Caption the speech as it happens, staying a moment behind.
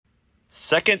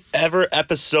Second ever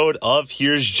episode of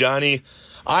Here's Johnny.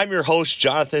 I'm your host,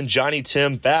 Jonathan, Jonny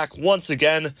Tim, back once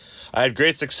again. I had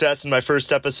great success in my first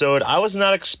episode. I was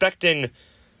not expecting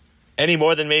any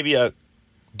more than maybe a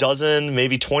dozen,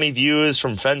 maybe 20 views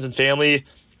from friends and family.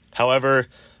 However,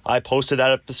 I posted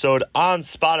that episode on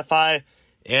Spotify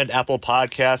and Apple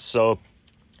Podcasts, so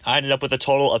I ended up with a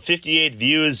total of 58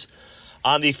 views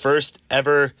on the first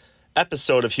ever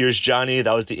episode of Here's Johnny.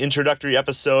 That was the introductory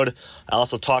episode. I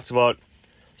also talked about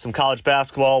some college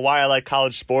basketball, why I like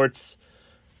college sports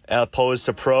opposed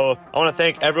to pro. I want to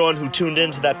thank everyone who tuned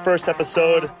into that first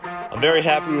episode. I'm very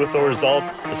happy with the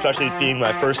results, especially being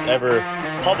my first ever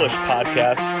published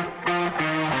podcast.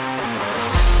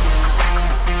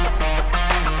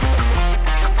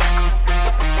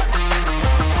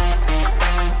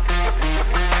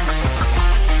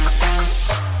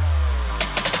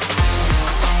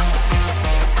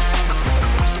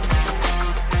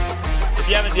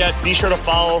 If you haven't yet, be sure to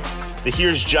follow the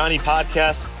Here's Johnny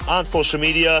podcast on social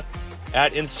media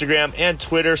at Instagram and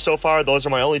Twitter. So far, those are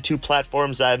my only two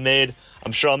platforms I've made.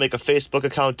 I'm sure I'll make a Facebook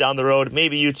account down the road,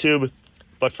 maybe YouTube.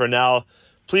 But for now,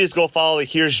 please go follow the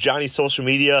Here's Johnny social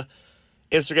media,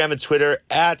 Instagram and Twitter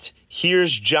at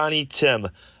Here's Johnny Tim.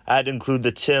 I had to include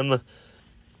the Tim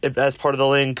as part of the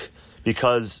link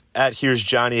because at Here's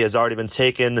Johnny has already been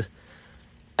taken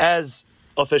as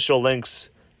official links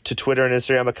to Twitter and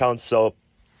Instagram accounts. So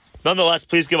nonetheless,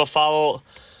 please give a follow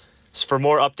for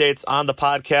more updates on the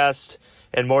podcast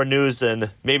and more news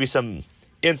and maybe some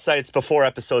insights before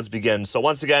episodes begin. So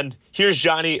once again, Here's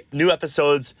Johnny, new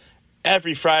episodes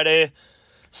every Friday,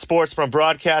 sports from a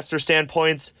broadcaster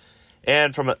standpoint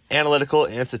and from an analytical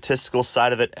and statistical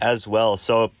side of it as well.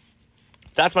 So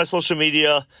that's my social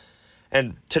media.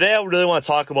 And today I really want to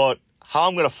talk about how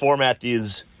I'm going to format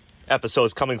these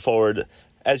episodes coming forward.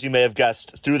 As you may have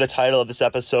guessed through the title of this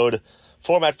episode,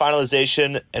 format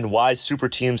finalization and why super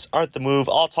teams aren't the move.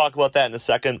 I'll talk about that in a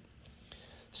second.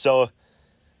 So a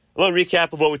little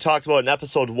recap of what we talked about in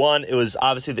episode 1. It was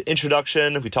obviously the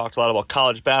introduction. We talked a lot about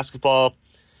college basketball.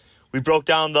 We broke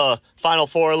down the Final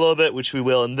Four a little bit, which we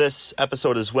will in this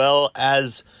episode as well,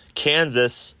 as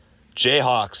Kansas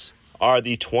Jayhawks are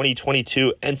the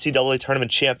 2022 NCAA tournament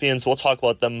champions. We'll talk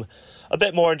about them a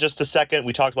bit more in just a second.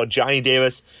 We talked about Johnny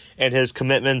Davis and his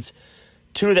commitment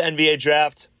to the NBA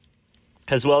draft,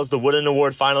 as well as the Wooden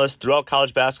Award finalists throughout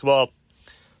college basketball.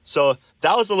 So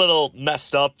that was a little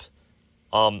messed up.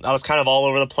 I was kind of all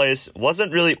over the place.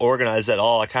 Wasn't really organized at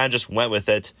all. I kind of just went with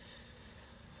it.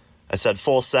 I said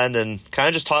full send and kind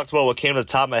of just talked about what came to the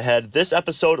top of my head. This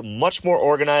episode, much more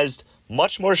organized,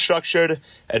 much more structured,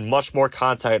 and much more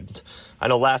content. I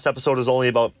know last episode was only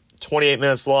about 28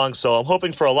 minutes long, so I'm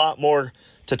hoping for a lot more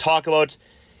to talk about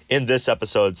in this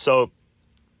episode. So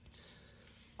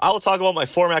I will talk about my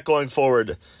format going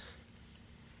forward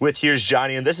with Here's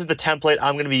Johnny, and this is the template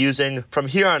I'm going to be using from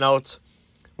here on out,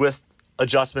 with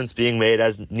adjustments being made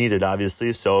as needed,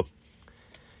 obviously. So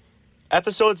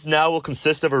episodes now will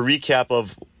consist of a recap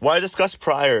of what I discussed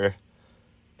prior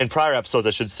episodes,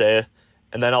 I should say,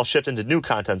 and then I'll shift into new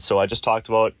content. So I just talked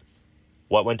about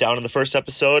what went down in the first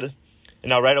episode, and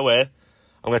now right away,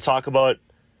 I'm going to talk about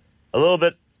a little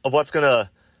bit of what's going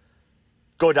to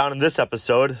go down in this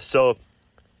episode. So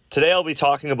today I'll be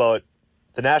talking about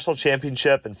the national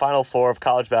championship and Final Four of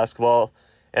college basketball,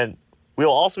 and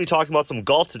we'll also be talking about some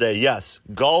golf today. Yes,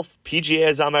 golf, PGA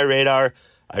is on my radar.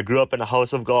 I grew up in a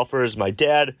house of golfers. My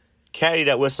dad caddied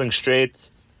at Whistling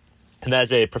Straits, and that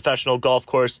is a professional golf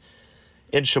course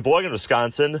in Sheboygan,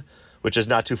 Wisconsin, which is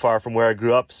not too far from where I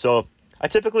grew up. So I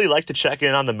typically like to check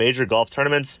in on the major golf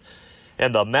tournaments,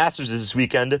 and the Masters is this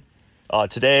weekend.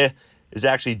 Today is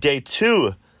actually day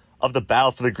 2 of the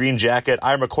battle for the green jacket.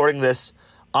 I'm recording this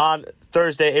on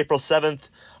Thursday, April 7th.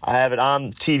 I have it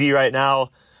on TV right now.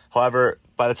 However,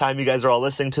 by the time you guys are all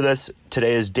listening to this,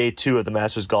 today is day 2 of the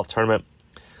Masters Golf Tournament.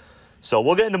 So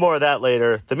we'll get into more of that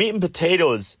later. The meat and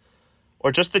potatoes,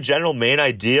 or just the general main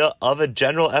idea of a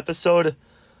general episode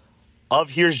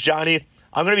of Here's Johnny,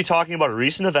 I'm going to be talking about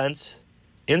recent events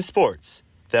in sports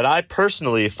that I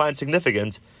personally find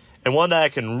significant and one that I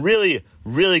can really,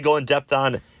 really go in depth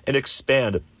on and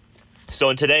expand. So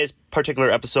in today's particular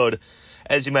episode,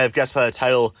 as you might have guessed by the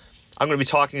title, I'm going to be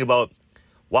talking about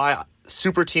why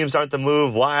super teams aren't the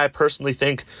move, why I personally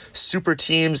think super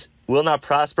teams will not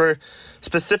prosper,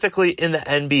 specifically in the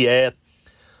NBA.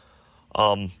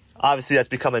 Obviously, that's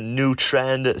become a new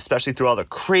trend, especially through all the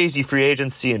crazy free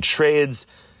agency and trades,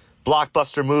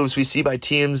 blockbuster moves we see by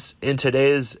teams in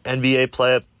today's NBA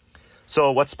play.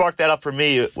 So what sparked that up for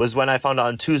me was when I found out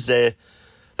on Tuesday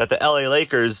that the LA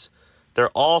Lakers, their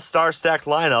all-star stacked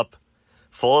lineup,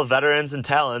 full of veterans and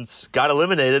talents, got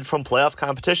eliminated from playoff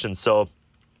competition. So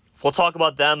we'll talk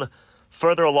about them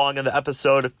further along in the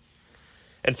episode.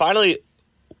 And finally,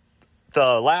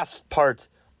 the last part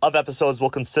of episodes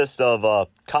will consist of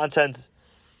content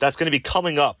that's going to be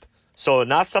coming up. So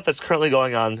not stuff that's currently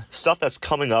going on, stuff that's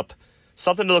coming up,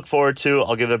 something to look forward to.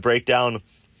 I'll give a breakdown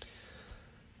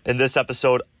in this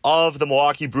episode of the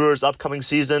Milwaukee Brewers' upcoming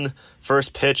season.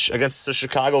 First pitch against the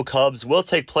Chicago Cubs will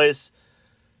take place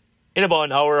in about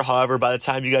an hour. However, by the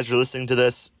time you guys are listening to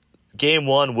this, Game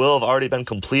 1 will have already been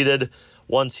completed.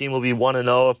 One team will be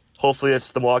 1-0. Hopefully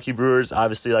it's the Milwaukee Brewers.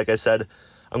 Obviously, like I said,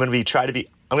 I'm going to try to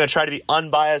be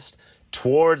unbiased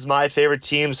towards my favorite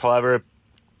teams. However,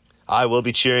 I will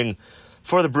be cheering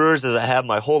for the Brewers as I have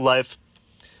my whole life.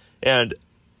 And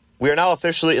we are now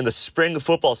officially in the spring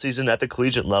football season at the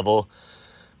collegiate level.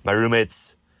 My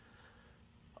roommates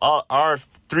are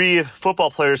 3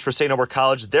 football players for St. Norbert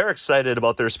College. They're excited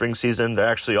about their spring season. They're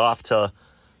actually off to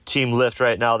team lift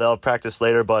right now. They'll practice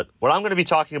later. But what I'm going to be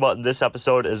talking about in this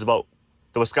episode is about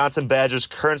the Wisconsin Badgers'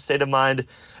 current state of mind,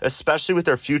 especially with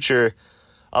their future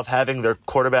of having their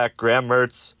quarterback, Graham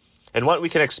Mertz, and what we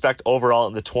can expect overall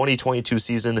in the 2022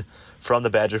 season from the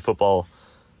Badger football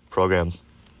program.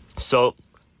 So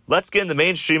let's get in the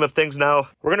mainstream of things now.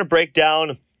 We're going to break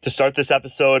down, to start this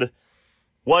episode,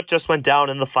 what just went down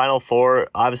in the Final Four.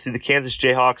 Obviously, the Kansas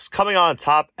Jayhawks coming on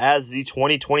top as the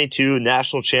 2022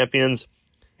 national champions.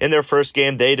 In their first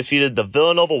game, they defeated the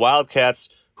Villanova Wildcats,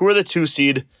 who were the 2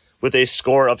 seed, with a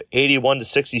score of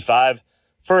 81-65.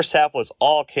 First half was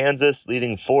all Kansas,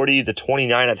 leading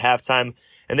 40-29 at halftime,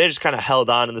 and they just kind of held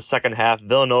on in the second half.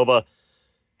 Villanova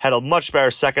had a much better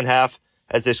second half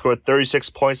as they scored 36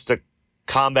 points to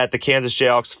combat the Kansas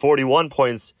Jayhawks' 41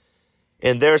 points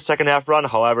in their second half run.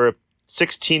 However,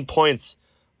 16 points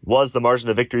was the margin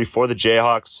of victory for the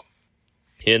Jayhawks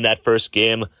in that first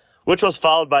game, which was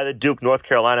followed by the Duke-North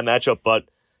Carolina matchup. But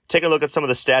take a look at some of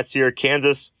the stats here.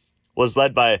 Kansas was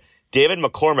led by David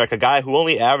McCormick, a guy who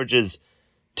only averages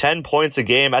 10 points a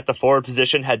game at the forward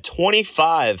position, had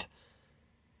 25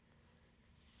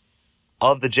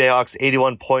 of the Jayhawks'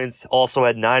 81 points, also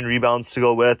had 9 rebounds to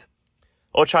go with.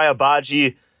 Ochai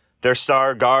Agbaji, their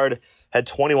star guard, had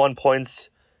 21 points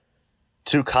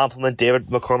to complement David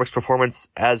McCormick's performance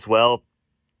as well.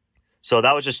 So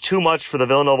that was just too much for the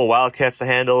Villanova Wildcats to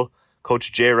handle.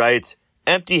 Coach Jay Wright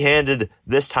empty-handed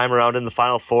this time around in the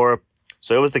Final Four.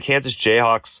 So it was the Kansas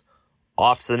Jayhawks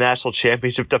off to the national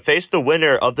championship to face the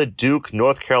winner of the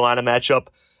Duke-North Carolina matchup,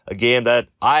 a game that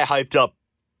I hyped up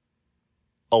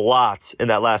a lot in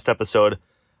that last episode.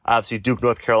 Obviously,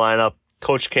 Duke-North Carolina,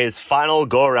 Coach K's final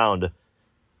go-around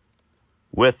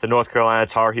with the North Carolina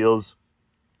Tar Heels.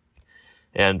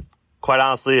 And quite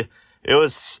honestly, it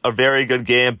was a very good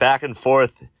game. Back and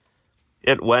forth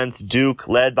it went. Duke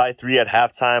led by 3 at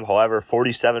halftime. However,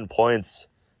 47 points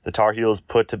the Tar Heels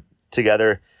put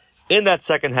together in that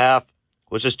second half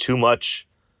was just too much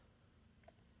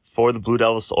for the Blue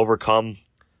Devils to overcome.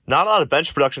 Not a lot of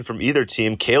bench production from either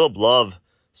team. Caleb Love,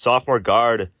 sophomore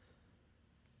guard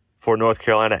for North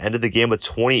Carolina, ended the game with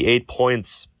 28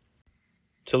 points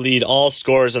to lead all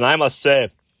scorers. And I must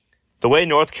say, the way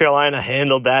North Carolina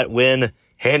handled that win,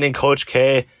 handing Coach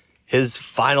K his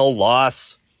final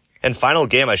loss, and final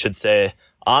game, I should say,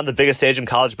 on the biggest stage in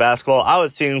college basketball, I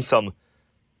was seeing some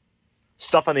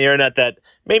stuff on the internet that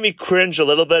made me cringe a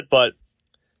little bit. But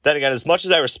then again, as much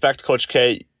as I respect Coach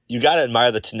K, you got to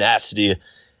admire the tenacity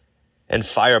and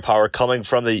firepower coming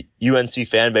from the UNC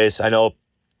fan base. I know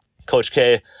Coach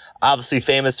K, obviously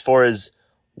famous for his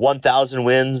 1,000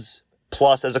 wins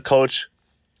plus as a coach.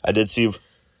 I did see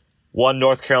one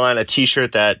North Carolina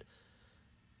t-shirt that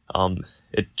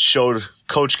it showed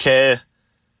Coach K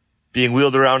being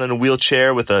wheeled around in a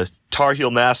wheelchair with a Tar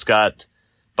Heel mascot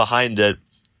behind it.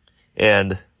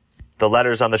 And the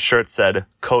letters on the shirt said,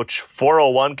 Coach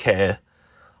 401K,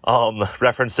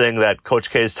 referencing that Coach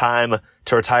K's time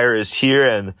to retire is here.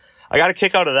 And I got a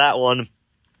kick out of that one.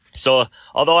 So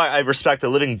although I respect the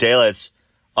living daylights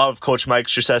of Coach Mike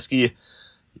Krzyzewski,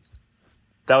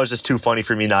 that was just too funny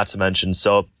for me not to mention.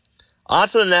 So on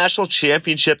to the national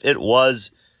championship. It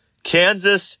was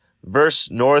Kansas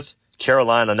versus North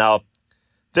Carolina. Now,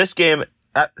 this game,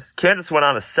 Kansas went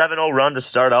on a 7-0 run to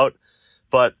start out,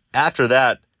 but after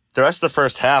that, the rest of the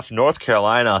first half, North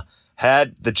Carolina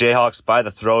had the Jayhawks by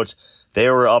the throat. They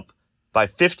were up by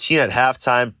 15 at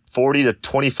halftime,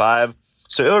 40-25.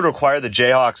 So it would require the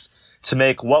Jayhawks to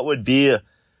make what would be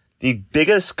the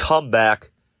biggest comeback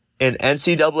in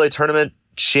NCAA tournament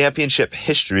championship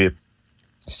history.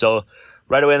 So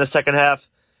right away in the second half,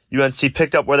 UNC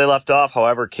picked up where they left off.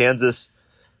 However, Kansas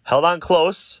held on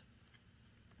close.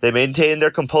 They maintained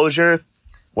their composure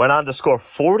went on to score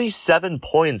 47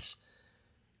 points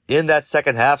in that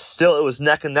second half. Still, it was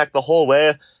neck and neck the whole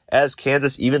way as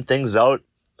Kansas evened things out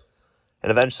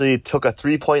and eventually took a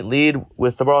 3-point lead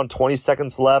with around 20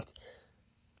 seconds left.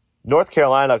 North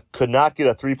Carolina could not get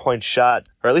a 3-point shot,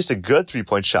 or at least a good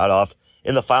 3-point shot off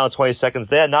in the final 20 seconds.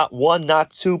 They had not one, not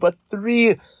two, but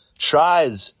 3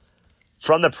 tries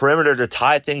from the perimeter to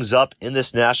tie things up in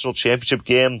this national championship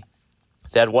game.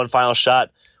 They had one final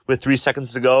shot with 3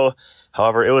 seconds to go.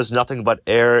 However, it was nothing but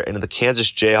air, and the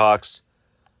Kansas Jayhawks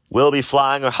will be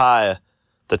flying high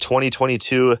the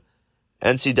 2022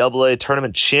 NCAA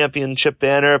Tournament Championship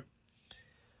banner.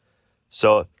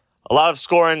 So, a lot of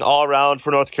scoring all around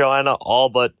for North Carolina, all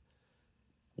but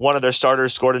one of their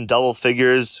starters scored in double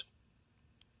figures.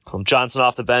 Johnson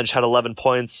off the bench had 11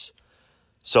 points.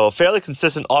 So fairly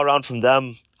consistent all around from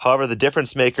them. However, the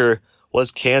difference maker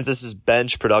was Kansas's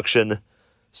bench production.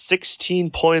 16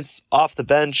 points off the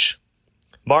bench.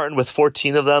 Martin with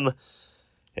 14 of them.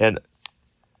 And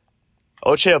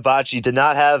Ochai Agbaji did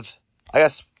not have, I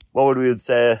guess, what would we would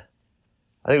say?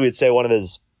 I think we'd say one of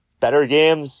his better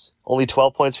games. Only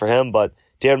 12 points for him, but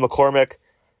Darren McCormick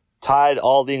tied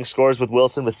all leading scorers with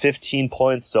Wilson with 15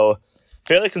 points. So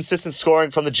fairly consistent scoring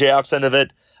from the Jayhawks end of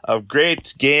it. A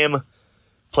great game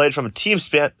played from a team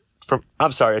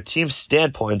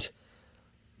standpoint.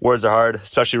 Words are hard,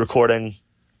 especially recording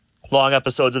long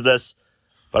episodes of this.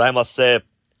 But I must say,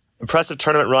 impressive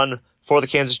tournament run for the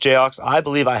Kansas Jayhawks. I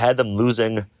believe I had them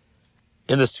losing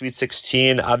in the Sweet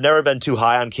 16. I've never been too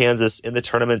high on Kansas in the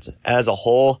tournament as a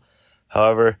whole.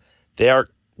 However, they are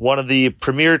one of the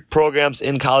premier programs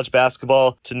in college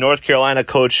basketball. To North Carolina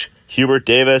coach Hubert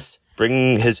Davis,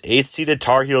 bringing his 8th-seeded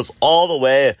Tar Heels all the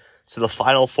way to the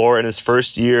Final Four in his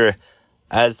first year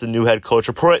as the new head coach,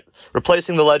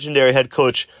 replacing the legendary head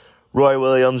coach Roy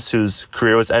Williams, whose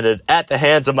career was ended at the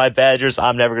hands of my Badgers.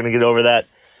 I'm never going to get over that.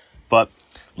 But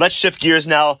let's shift gears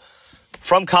now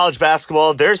from college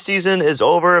basketball. Their season is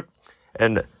over,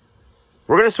 and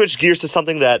we're going to switch gears to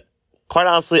something that, quite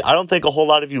honestly, I don't think a whole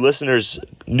lot of you listeners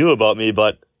knew about me,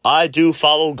 but I do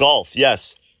follow golf.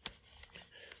 Yes.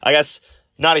 I guess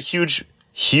not a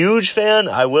huge fan.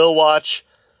 I will watch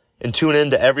and tune in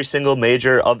to every single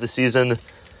major of the season.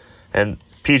 And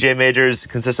PGA Majors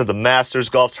consist of the Masters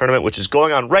Golf Tournament, which is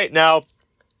going on right now.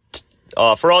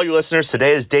 For all you listeners,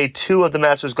 today is day 2 of the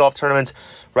Masters Golf Tournament.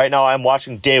 Right now I'm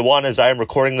watching day 1 as I am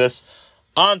recording this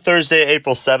on Thursday,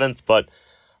 April 7th. But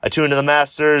I tune into the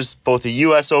Masters, both the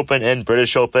U.S. Open and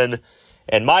British Open.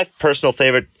 And my personal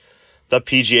favorite, the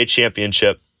PGA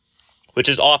Championship, which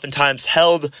is oftentimes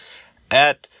held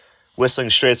at Whistling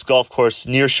Straits Golf Course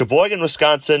near Sheboygan,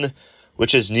 Wisconsin,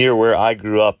 which is near where I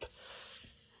grew up.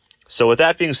 So with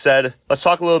that being said, let's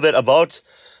talk a little bit about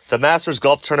the Masters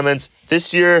Golf Tournament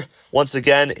this year, once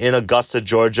again in Augusta,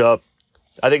 Georgia.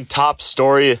 I think top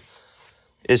story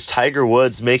is Tiger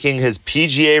Woods making his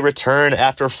PGA return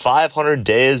after 500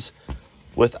 days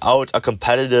without a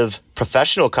competitive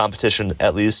professional competition,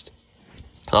 at least.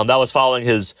 That was following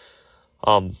his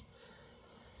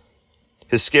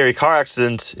scary car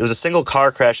accident. It was a single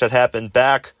car crash that happened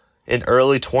back in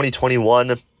early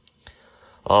 2021.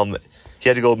 He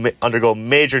had to undergo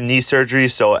major knee surgery.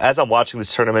 So as I'm watching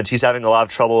this tournament, he's having a lot of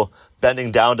trouble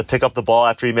bending down to pick up the ball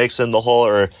after he makes it in the hole,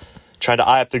 or trying to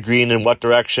eye up the green in what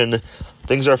direction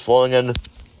things are flowing in.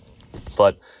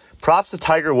 But props to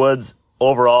Tiger Woods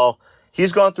overall.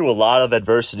 He's gone through a lot of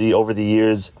adversity over the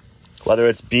years, whether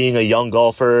it's being a young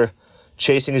golfer,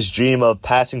 chasing his dream of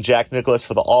passing Jack Nicklaus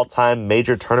for the all-time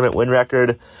major tournament win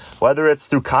record, whether it's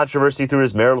through controversy through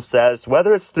his marital status,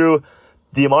 whether it's through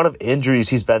the amount of injuries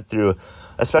he's been through,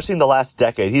 especially in the last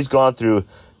decade. He's gone through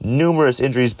numerous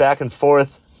injuries back and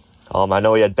forth. I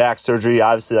know he had back surgery.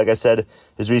 Obviously, like I said,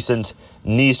 his recent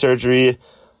knee surgery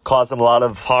caused him a lot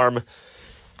of harm.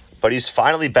 But he's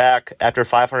finally back after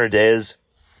 500 days,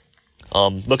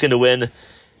 looking to win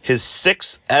his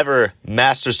 6th ever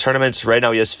Masters tournament. Right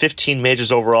now he has 15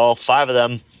 majors overall. 5 of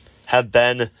them have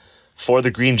been for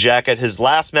the green jacket. His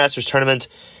last Masters tournament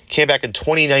came back in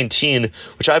 2019,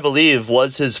 which I believe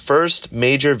was his first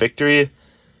major victory,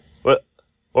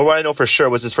 or what I know for sure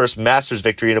was his first Masters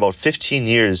victory in about 15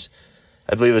 years.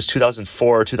 I believe it was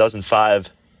 2004 or 2005,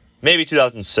 maybe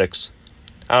 2006.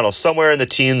 I don't know, somewhere in the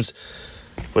teens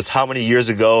was how many years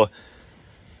ago.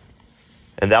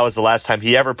 And that was the last time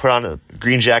he ever put on a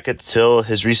green jacket till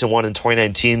his recent one in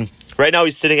 2019. Right now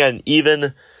he's sitting at an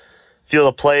even field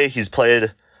of play. He's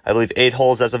played, I believe, 8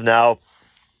 holes as of now.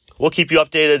 We'll keep you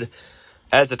updated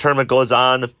as the tournament goes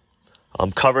on.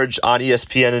 Coverage on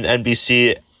ESPN and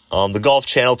NBC. The Golf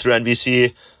Channel through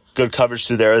NBC. Good coverage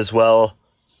through there as well.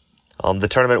 The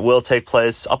tournament will take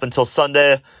place up until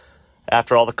Sunday.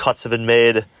 after all the cuts have been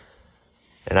made.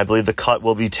 And I believe the cut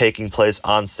will be taking place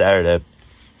on Saturday.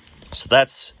 So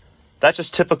that's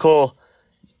just typical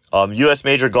U.S.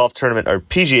 Major Golf Tournament, or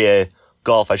PGA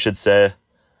golf, I should say.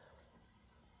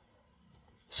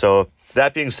 So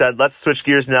that being said, let's switch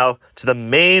gears now to the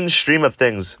mainstream of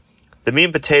things. The meat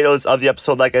and potatoes of the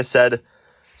episode, like I said,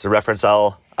 it's a reference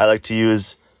I like to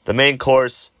use. The main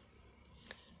course.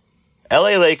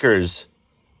 LA Lakers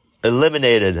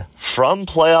eliminated from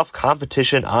playoff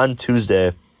competition on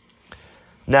Tuesday.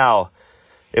 Now,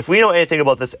 if we know anything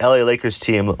about this LA Lakers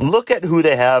team, look at who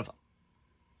they have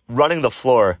running the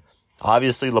floor.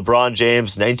 Obviously, LeBron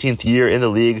James, 19th year in the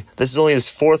league. This is only his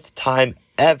 4th time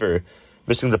ever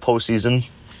missing the postseason.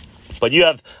 But you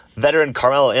have veteran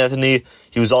Carmelo Anthony.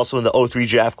 He was also in the 03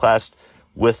 draft class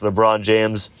with LeBron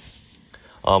James.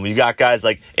 You got guys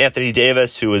like Anthony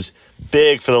Davis, who was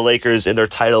big for the Lakers in their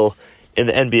title in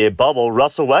the NBA bubble.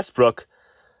 Russell Westbrook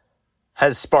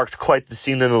has sparked quite the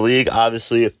scene in the league.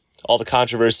 Obviously, all the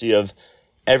controversy of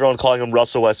everyone calling him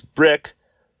Russell Westbrick.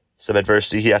 Some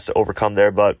adversity he has to overcome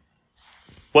there. But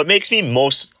what makes me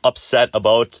most upset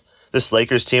about this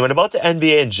Lakers team and about the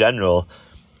NBA in general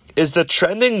is the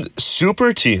trending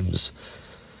super teams.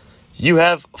 You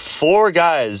have 4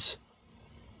 guys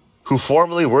who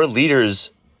formerly were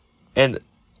leaders and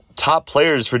top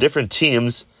players for different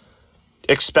teams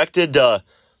expected to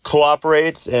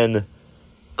cooperate and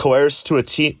coerce to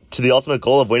the ultimate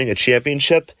goal of winning a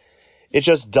championship. It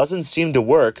just doesn't seem to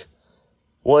work.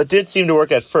 Well, it did seem to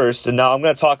work at first, and now I'm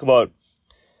going to talk about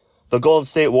the Golden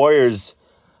State Warriors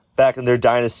back in their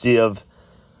dynasty of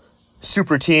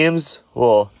super teams.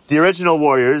 Well, the original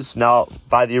Warriors, now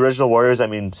by the original Warriors, I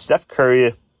mean Steph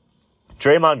Curry,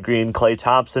 Draymond Green, Klay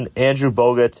Thompson, Andrew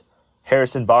Bogut,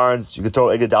 Harrison Barnes. You could throw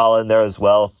Iguodala in there as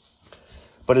well.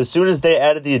 But as soon as they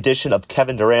added the addition of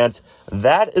Kevin Durant,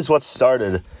 that is what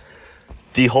started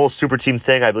the whole super team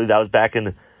thing. I believe that was back in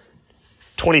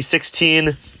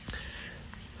 2016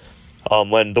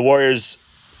 when the Warriors,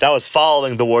 that was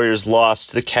following the Warriors' loss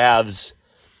to the Cavs,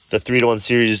 the 3-1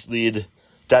 series lead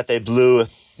that they blew.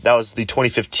 That was the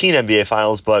 2015 NBA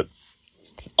Finals. But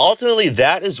ultimately,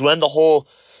 that is when the whole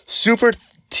super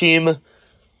team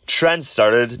trend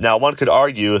started. Now, one could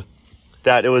argue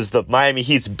that it was the Miami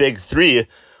Heat's big 3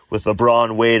 with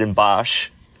LeBron, Wade, and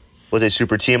Bosh was a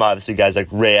super team. Obviously, guys like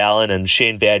Ray Allen and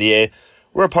Shane Battier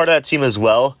were a part of that team as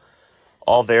well.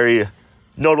 All very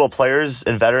notable players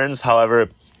and veterans. However,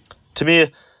 to me,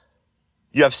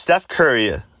 you have Steph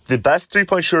Curry, the best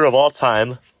three-point shooter of all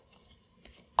time.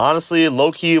 Honestly,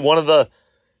 low-key, one of the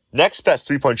next best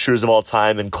three-point shooters of all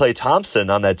time, and Klay Thompson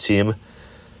on that team.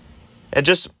 And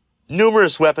just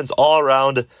numerous weapons all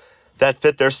around that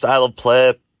fit their style of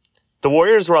play. The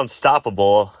Warriors were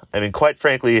unstoppable. I mean, quite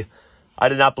frankly, I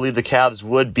did not believe the Cavs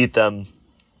would beat them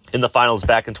in the finals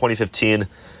back in 2015.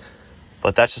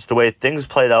 But that's just the way things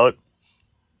played out.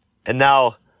 And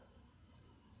now,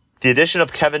 the addition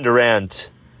of Kevin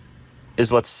Durant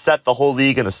is what set the whole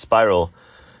league in a spiral.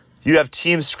 You have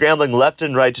teams scrambling left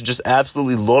and right to just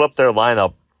absolutely load up their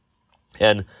lineup.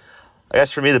 And I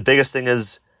guess for me, the biggest thing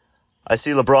is I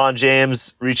see LeBron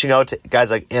James reaching out to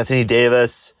guys like Anthony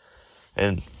Davis.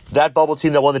 And that bubble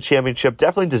team that won the championship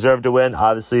definitely deserved to win.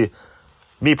 Obviously,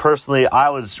 me personally, I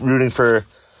was rooting for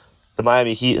the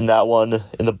Miami Heat in that one,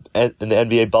 in the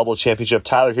NBA bubble championship.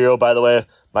 Tyler Hero, by the way,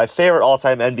 my favorite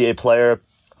all-time NBA player.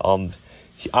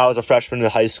 I was a freshman in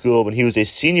high school when he was a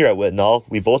senior at Whitnall.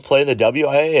 We both played in the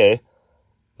WIAA.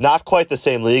 Not quite the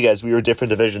same league as we were different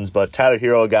divisions, but Tyler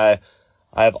Hero, a guy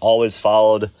I have always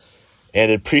followed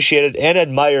and appreciated and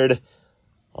admired.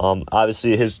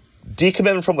 Obviously, his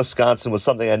decommitment from Wisconsin was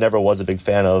something I never was a big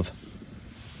fan of.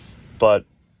 But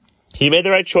he made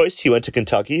the right choice. He went to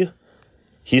Kentucky.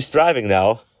 He's thriving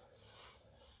now.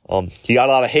 He got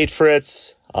a lot of hate for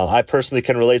it. I personally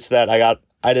can relate to that.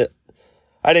 I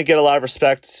didn't get a lot of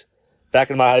respect back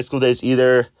in my high school days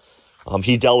either.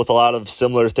 He dealt with a lot of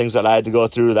similar things that I had to go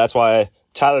through. That's why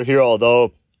Tyler Hero,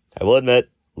 although I will admit,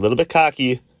 a little bit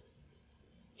cocky,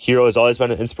 Hero has always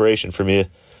been an inspiration for me.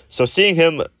 So seeing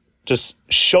him just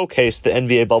showcase the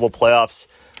NBA bubble playoffs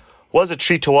was a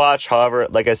treat to watch. However,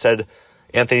 like I said,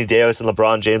 Anthony Davis and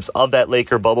LeBron James of that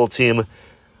Laker bubble team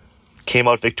came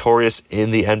out victorious in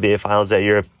the NBA Finals that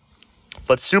year.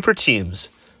 But super teams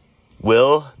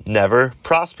will never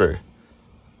prosper.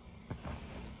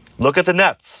 Look at the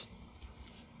Nets.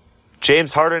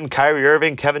 James Harden, Kyrie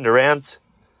Irving, Kevin Durant.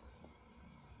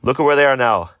 Look at where they are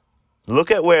now.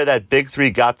 Look at where that big 3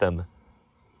 got them.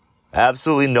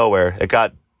 Absolutely nowhere. It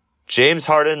got James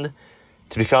Harden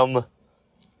to become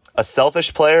a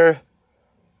selfish player.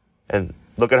 And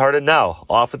look at Harden now,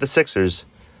 off with the Sixers.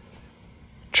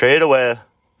 Trade away.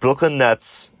 Brooklyn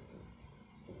Nets,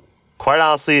 quite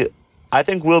honestly, I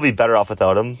think we'll be better off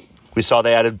without him. We saw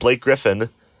they added Blake Griffin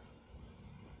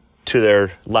to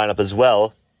their lineup as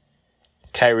well.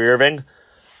 Kyrie Irving,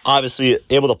 obviously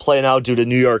able to play now due to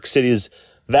New York City's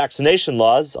vaccination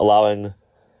laws, allowing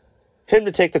him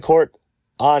to take the court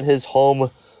on his home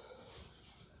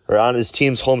or on his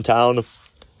team's hometown.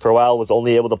 For a while, was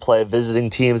only able to play visiting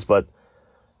teams, but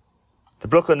the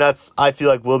Brooklyn Nets, I feel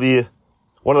like, will be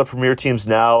one of the premier teams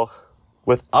now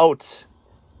without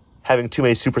having too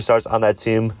many superstars on that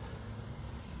team.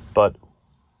 But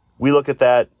we look at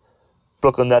that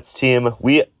Brooklyn Nets team,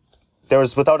 there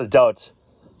was without a doubt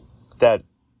that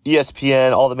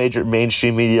ESPN, all the major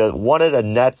mainstream media, wanted a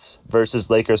Nets versus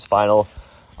Lakers final.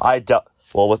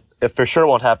 It for sure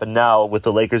won't happen now with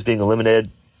the Lakers being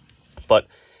eliminated. But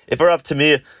if it were up to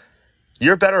me,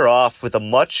 you're better off with a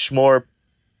much more,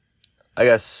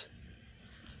 you're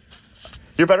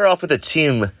better off with a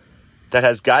team that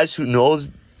has guys who know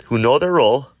their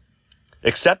role,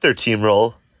 accept their team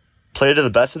role, play to the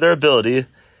best of their ability,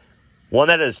 one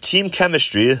that has team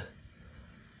chemistry,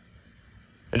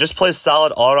 and just plays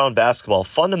solid all-around basketball.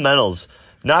 Fundamentals,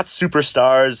 not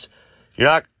superstars. You're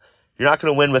not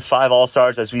going to win with 5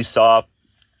 all-stars, as we saw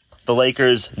the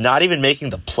Lakers not even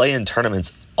making the play-in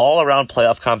tournaments, all-around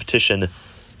playoff competition.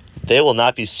 They will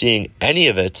not be seeing any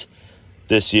of it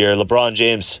this year. LeBron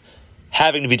James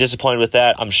having to be disappointed with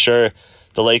that. I'm sure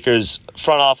the Lakers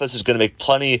front office is going to make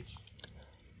plenty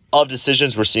of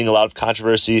decisions. We're seeing a lot of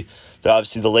controversy. But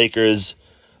obviously the Lakers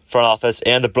front office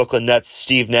and the Brooklyn Nets,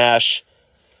 Steve Nash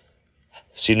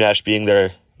being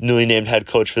their newly named head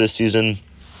coach for this season.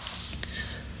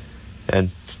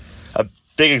 And a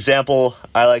big example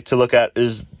I like to look at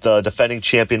is the defending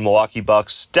champion Milwaukee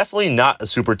Bucks. Definitely not a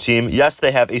super team. Yes,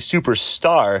 they have a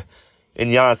superstar in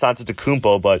Giannis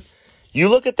Antetokounmpo, but you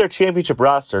look at their championship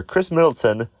roster, Chris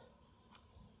Middleton,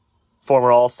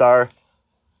 former All-Star,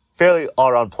 fairly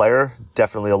all-around player,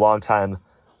 definitely a long-time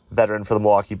veteran for the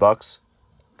Milwaukee Bucks.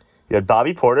 You had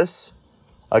Bobby Portis,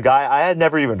 a guy I had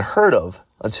never even heard of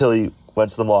until he went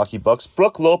to the Milwaukee Bucks.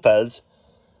 Brook Lopez,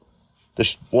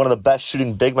 one of the best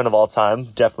shooting big men of all time,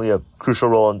 definitely a crucial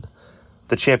role in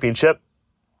the championship.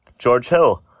 George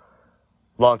Hill,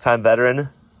 longtime veteran,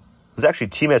 was actually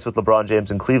teammates with LeBron James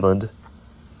in Cleveland.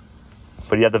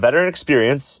 But he had the veteran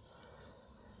experience.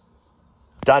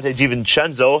 Dante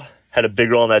DiVincenzo had a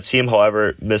big role in that team,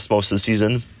 however, missed most of the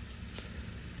season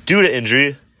due to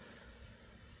injury.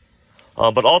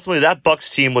 But ultimately, that Bucks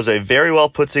team was a very well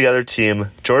put together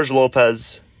team. Brook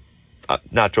Lopez,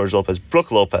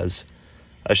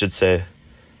 I should say.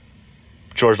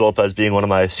 George Lopez being one of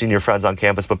my senior friends on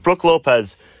campus. But Brook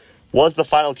Lopez was the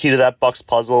final key to that Bucks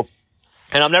puzzle.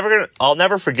 And I'll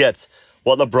never forget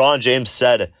what LeBron James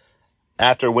said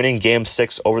after winning Game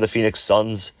 6 over the Phoenix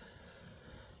Suns.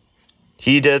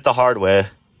 He did it the hard way.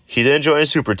 He didn't join a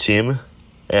super team.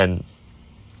 And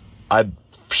I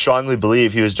strongly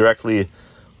believe he was directly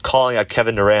calling out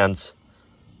Kevin Durant.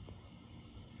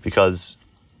 Because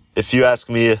if you ask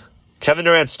me, Kevin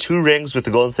Durant's 2 rings with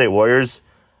the Golden State Warriors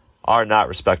are not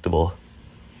respectable.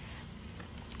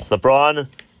 Giannis's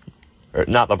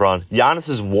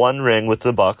 1 ring with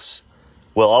the Bucks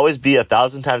will always be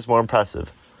 1,000 times more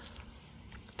impressive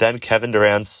than Kevin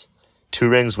Durant's 2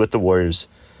 rings with the Warriors.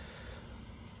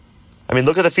 I mean,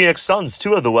 look at the Phoenix Suns,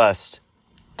 2 of the West.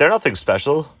 They're nothing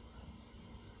special.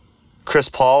 Chris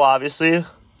Paul, obviously,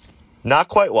 not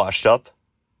quite washed up.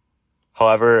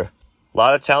 However, a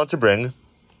lot of talent to bring,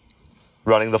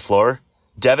 running the floor.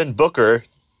 Devin Booker,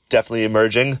 definitely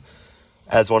emerging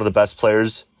as one of the best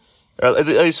players, or at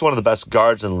least one of the best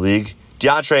guards in the league.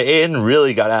 DeAndre Ayton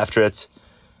really got after it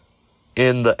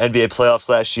in the NBA playoffs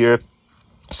last year.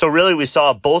 So really, we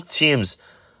saw both teams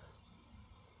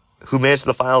who made it to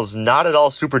the finals, not at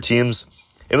all super teams.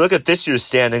 If we look at this year's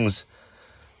standings,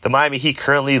 the Miami Heat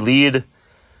currently lead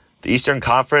the Eastern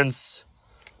Conference,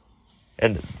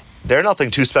 and they're nothing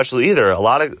too special either. A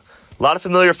lot of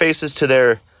familiar faces to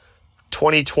their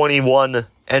 2020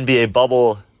 NBA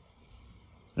bubble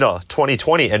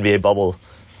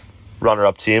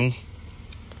runner-up team.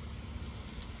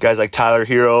 Guys like Tyler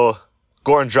Hero,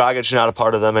 Goran Dragic, not a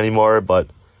part of them anymore, but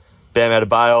Bam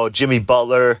Adebayo, Jimmy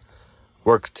Butler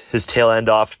worked his tail end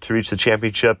off to reach the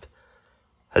championship.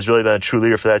 Has really been a true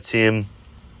leader for that team.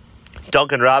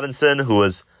 Duncan Robinson, who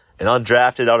was an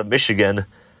undrafted out of Michigan,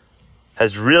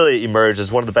 has really emerged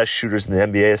as one of the best shooters in the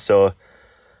NBA. So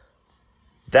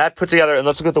that put together, and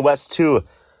let's look at the West too.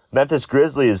 Memphis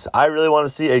Grizzlies. I really want to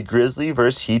see a Grizzly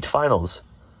versus Heat finals.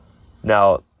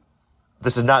 Now,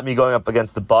 this is not me going up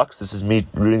against the Bucks. This is me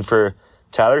rooting for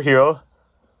Tyler Hero,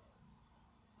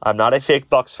 I'm not a fake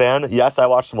Bucks fan. Yes, I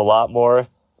watched them a lot more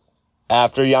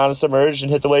after Giannis emerged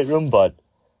and hit the weight room, but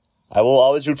I will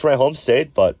always root for my home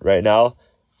state. But right now,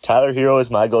 Tyler Hero is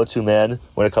my go-to man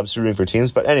when it comes to rooting for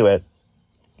teams. But anyway,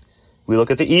 we look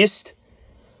at the East.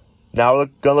 Now we're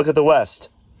going to look at the West.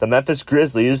 The Memphis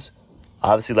Grizzlies,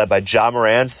 obviously led by Ja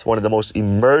Morant, one of the most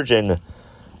emerging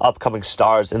upcoming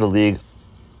stars in the league.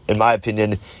 In my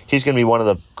opinion, he's going to be one of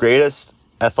the greatest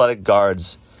athletic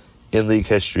guards in league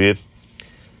history.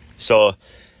 So,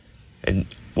 and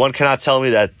one cannot tell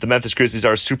me that the Memphis Grizzlies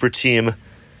are a super team.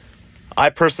 I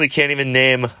personally can't even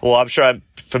name, well, I'm sure I'm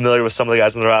familiar with some of the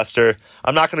guys on the roster.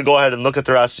 I'm not going to go ahead and look at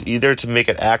the roster either to make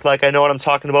it act like I know what I'm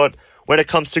talking about when it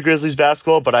comes to Grizzlies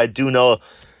basketball, but I do know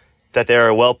that they're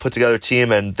a well put together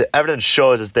team, and the evidence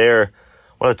shows is they're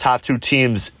one of the top two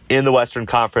teams in the Western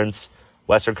Conference.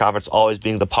 Western Conference always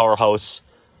being the powerhouse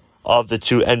of the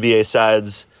two NBA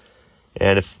sides.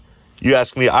 And if you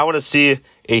ask me, I want to see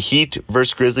a Heat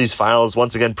versus Grizzlies finals,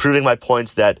 once again proving my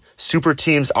point that super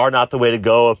teams are not the way to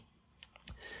go.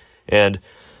 And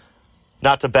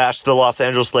not to bash the Los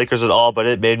Angeles Lakers at all, but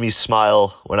it made me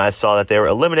smile when I saw that they were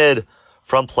eliminated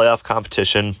from playoff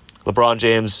competition. LeBron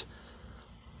James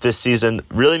this season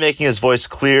really making his voice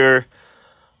clear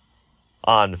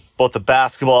on both the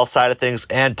basketball side of things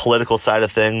and political side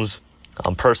of things.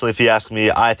 Personally, if you ask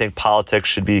me, I think politics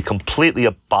should be completely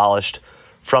abolished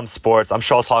from sports. I'm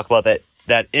sure I'll talk about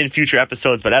that in future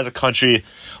episodes, but as a country,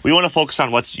 we want to focus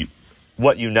on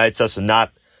what unites us and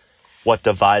not what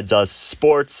divides us.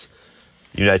 Sports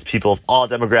unites people of all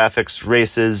demographics,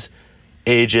 races,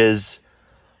 ages,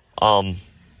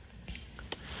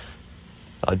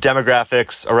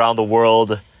 demographics around the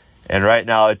world, and right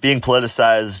now it being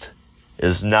politicized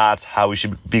is not how we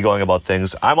should be going about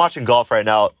things. I'm watching golf right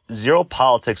now. Zero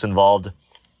politics involved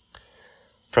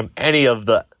from any of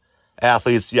the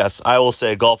athletes. Yes, I will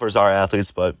say golfers are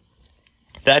athletes, but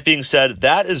that being said,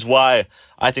 that is why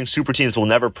I think super teams will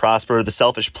never prosper. The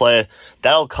selfish play,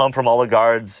 that'll come from all the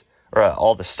guards, or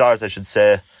all the stars, I should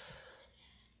say,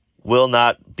 will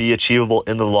not be achievable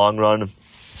in the long run.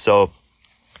 So,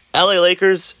 LA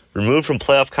Lakers removed from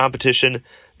playoff competition.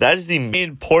 That is the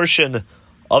main portion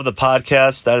of the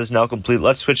podcast. That is now complete.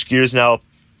 Let's switch gears now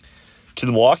to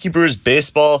the Milwaukee Brewers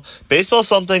baseball. Baseball is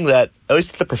something that, at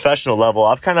least at the professional level,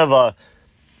 I've kind of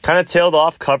tailed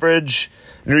off coverage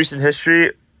in recent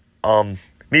history.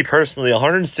 Me personally,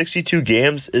 162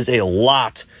 games is a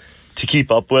lot to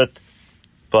keep up with,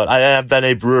 but I have been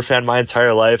a Brewer fan my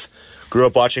entire life. Grew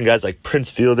up watching guys like Prince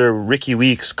Fielder, Ricky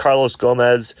Weeks, Carlos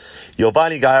Gomez,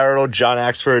 Giovanni Gallardo, John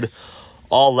Axford,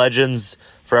 all legends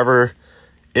forever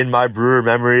in my Brewer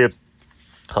memory.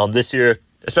 This year,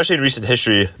 especially in recent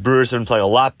history, Brewers have been playing a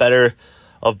lot better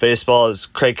of baseball as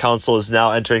Craig Counsell is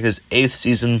now entering his 8th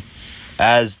season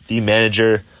as the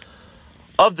manager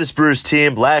of this Brewers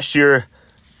team. Last year,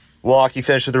 Milwaukee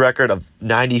finished with a record of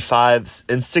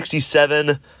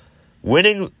 95-67,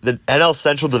 winning the NL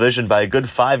Central Division by a good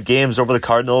 5 games over the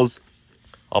Cardinals.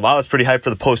 I was pretty hyped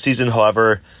for the postseason.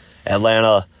 However,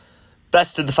 Atlanta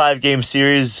bested the 5-game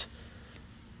series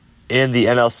in the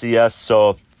NLCS,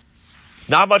 so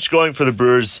not much going for the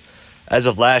Brewers as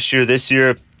of last year. This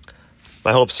year,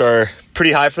 my hopes are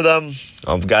pretty high for them.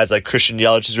 Guys like Christian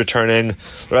Yelich is returning.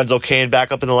 Lorenzo Cain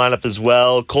back up in the lineup as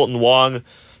well. Colton Wong,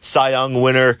 Cy Young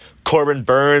winner. Corbin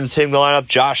Burns hitting the lineup.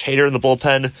 Josh Hader in the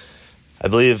bullpen. I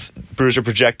believe Brewers are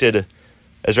projected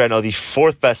as right now the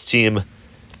 4th best team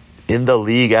in the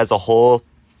league as a whole.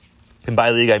 And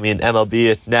by league, I mean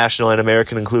MLB, National and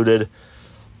American included.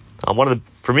 One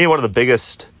of the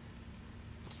biggest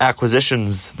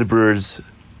acquisitions the Brewers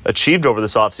achieved over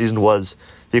this offseason was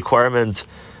the acquirement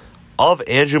of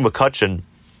Andrew McCutchen.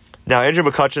 Now, Andrew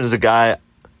McCutchen is a guy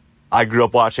I grew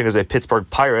up watching as a Pittsburgh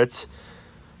Pirates.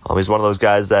 He's one of those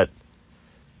guys that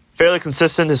fairly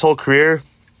consistent his whole career.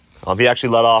 He actually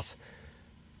led off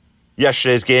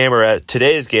yesterday's game, or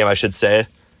today's game, I should say,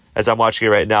 as I'm watching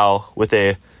it right now, with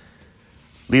a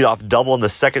leadoff double in the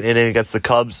 2nd inning against the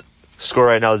Cubs. Score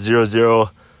right now 0-0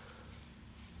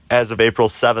 as of April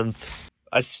 7th.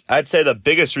 I'd say the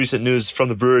biggest recent news from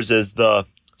the Brewers is the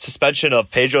suspension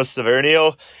of Pedro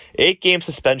Severino. 8-game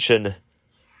suspension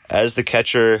as the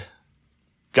catcher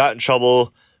got in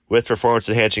trouble with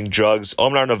performance-enhancing drugs.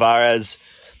 Omar Narvaez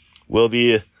will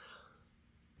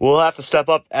have to step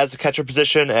up as the catcher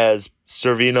position, as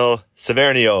Severino,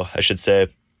 I should say,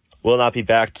 will not be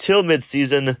back till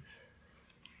midseason.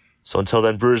 So until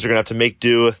then, Brewers are going to have to make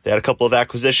do. They had a couple of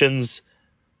acquisitions.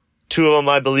 2 of them,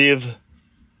 I believe,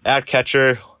 at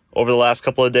catcher over the last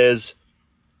couple of days.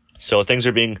 So things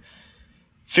are being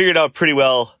figured out pretty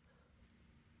well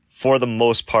for the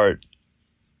most part.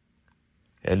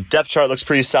 And depth chart looks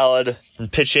pretty solid from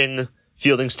pitching,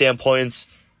 fielding standpoints.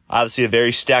 Obviously a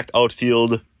very stacked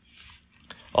outfield.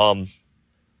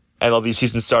 MLB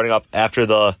season starting up after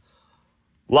the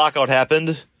lockout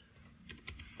happened.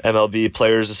 MLB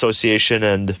Players Association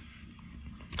and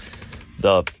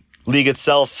the league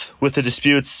itself with the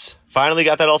disputes finally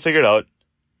got that all figured out.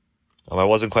 I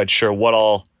wasn't quite sure what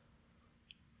all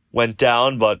went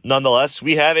down, but nonetheless,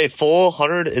 we have a full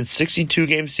 162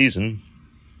 game season.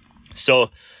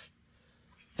 So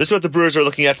this is what the Brewers are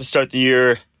looking at to start the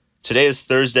year. Today is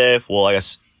Thursday. Well, I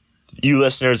guess you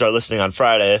listeners are listening on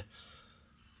Friday.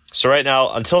 So right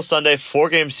now, until Sunday,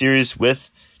 4-game series with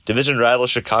division rival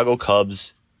Chicago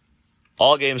Cubs.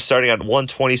 All games starting at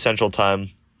 1:20 Central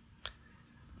Time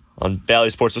on Bally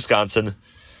Sports Wisconsin.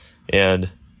 And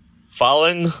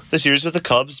following the series with the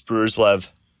Cubs, Brewers will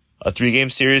have a 3-game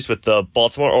series with the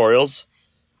Baltimore Orioles.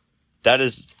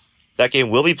 That game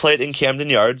will be played in Camden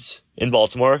Yards in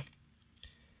Baltimore.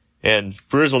 And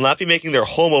Brewers will not be making their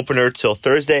home opener till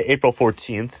Thursday, April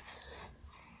 14th.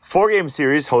 4-game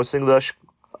series hosting the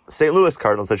St. Louis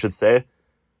Cardinals, I should say.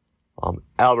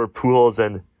 Albert Pujols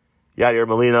and Yadier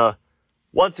Molina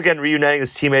once again reuniting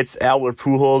his teammates. Albert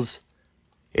Pujols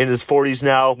in his 40s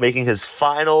now, making his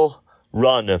final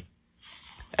run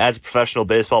as a professional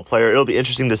baseball player. It'll be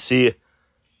interesting to see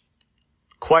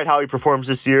quite how he performs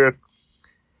this year.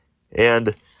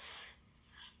 And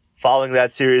following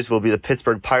that series will be the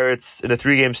Pittsburgh Pirates in a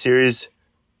 3-game series.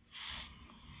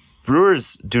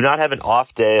 Brewers do not have an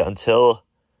off day until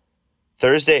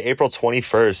Thursday, April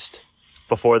 21st,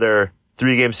 before their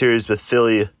 3-game series with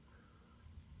Philly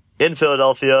in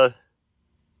Philadelphia.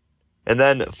 And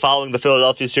then following the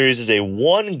Philadelphia series is a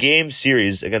 1-game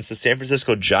series against the San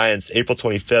Francisco Giants, April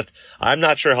 25th. I'm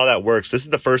not sure how that works. This is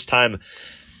the first time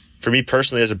for me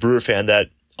personally as a Brewer fan that,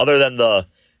 other than the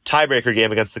tiebreaker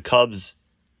game against the Cubs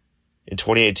in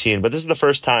 2018, but this is the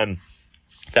first time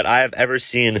that I have ever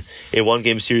seen a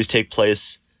 1-game series take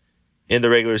place in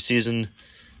the regular season.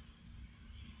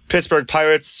 Pittsburgh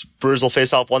Pirates, Brewers will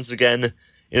face off once again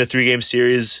in a 3-game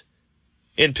series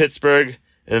in Pittsburgh,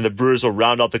 and then the Brewers will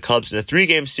round out the Cubs in a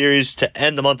 3-game series to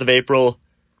end the month of April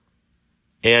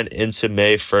and into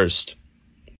May 1st.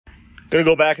 Gonna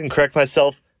go back and correct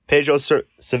myself. Pedro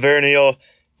Severino,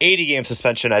 80-game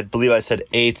suspension. I believe I said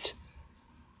 8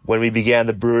 when we began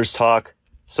the Brewers talk.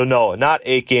 So no, not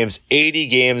 8 games, 80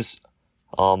 games,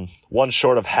 one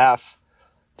short of half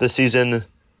the season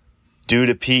due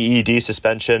to PED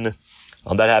suspension.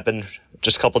 That happened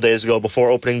just a couple days ago before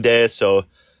opening day. So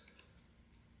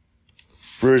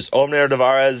Brewers Omner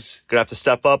Tavares going to have to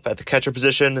step up at the catcher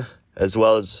position, as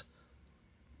well as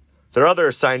their other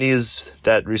signees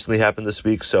that recently happened this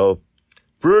week. So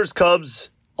Brewers Cubs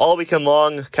all weekend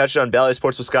long. Catch it on Bally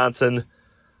Sports Wisconsin.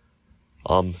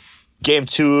 Game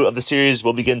 2 of the series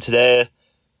will begin today,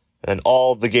 and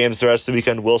all the games the rest of the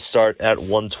weekend will start at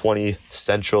 1:20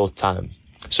 Central Time.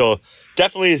 So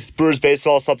definitely Brewers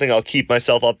baseball is something I'll keep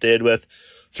myself updated with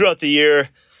throughout the year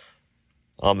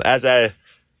as I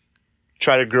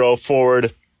try to grow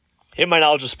forward in my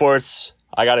knowledge of sports.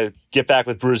 I got to get back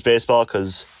with Brewers baseball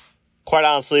because, quite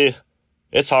honestly,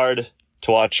 it's hard to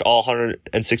watch all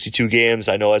 162 games.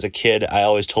 I know as a kid, I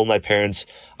always told my parents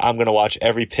I'm going to watch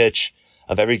every pitch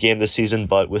of every game this season,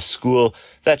 but with school,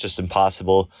 that's just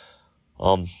impossible.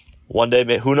 One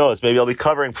day, who knows, maybe I'll be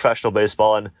covering professional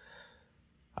baseball and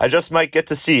I just might get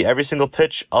to see every single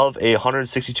pitch of a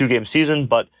 162 game season.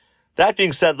 But that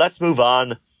being said, let's move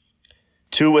on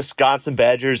to Wisconsin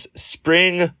Badgers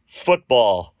spring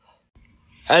football.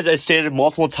 As I stated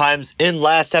multiple times in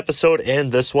last episode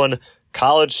and this one,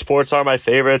 college sports are my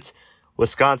favorites.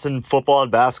 Wisconsin football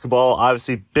and basketball,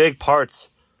 obviously big parts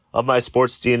of my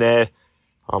sports DNA.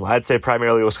 I'd say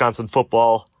primarily Wisconsin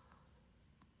football,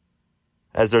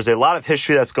 as there's a lot of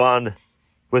history that's gone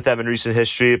with them in recent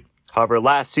history. However,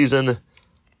 last season,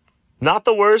 not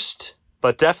the worst,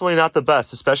 but definitely not the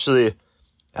best, especially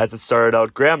as it started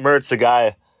out. Graham Mertz,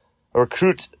 a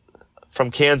recruit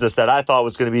from Kansas that I thought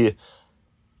was going to be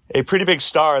a pretty big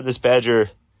star in a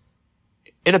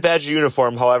Badger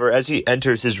uniform. However, as he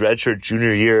enters his redshirt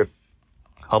junior year,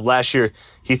 last year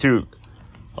he threw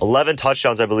 11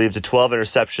 touchdowns, I believe, to 12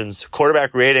 interceptions,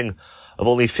 quarterback rating of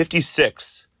only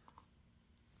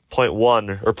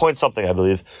 56.1 or point something, I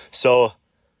believe. So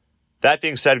that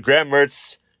being said, Graham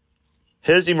Mertz,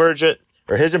 his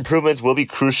improvements will be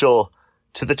crucial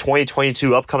to the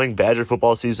 2022 upcoming Badger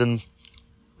football season.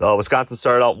 Wisconsin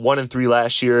started out 1-3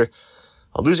 last year,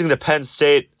 losing to Penn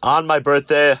State on my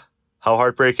birthday. How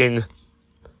heartbreaking.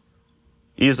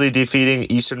 Easily defeating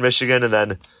Eastern Michigan, and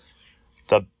then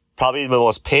probably the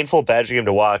most painful Badger game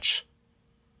to watch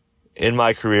in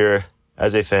my career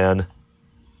as a fan.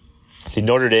 The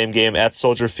Notre Dame game at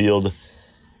Soldier Field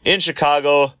in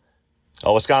Chicago.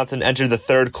 Wisconsin entered the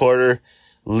third quarter,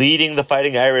 leading the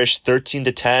Fighting Irish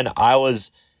 13-10. I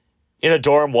was in a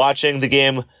dorm watching the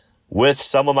game with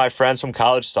some of my friends from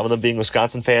college, some of them being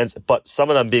Wisconsin fans, but some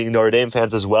of them being Notre Dame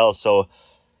fans as well. So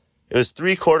it was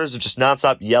 3 quarters of just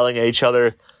nonstop yelling at each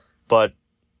other. But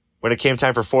when it came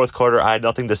time for fourth quarter, I had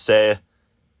nothing to say,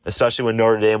 especially when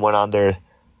Notre Dame went on their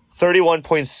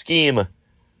 31-point scheme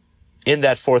in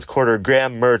that fourth quarter.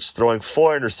 Graham Mertz throwing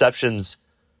 4 interceptions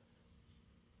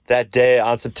that day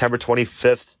on September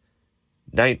 25th,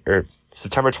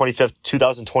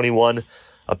 2021.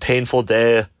 A painful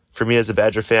day for me as a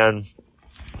Badger fan.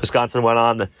 Wisconsin went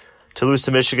on to lose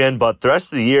to Michigan, but the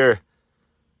rest of the year,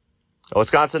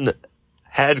 Wisconsin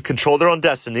had controlled their own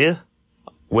destiny.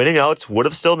 Winning out would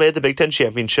have still made the Big Ten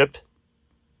championship.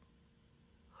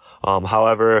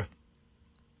 However,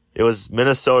 it was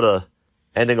Minnesota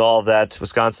ending all of that.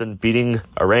 Wisconsin beating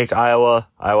a ranked Iowa.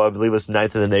 Iowa, I believe, was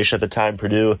 9th in the nation at the time.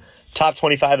 Purdue, top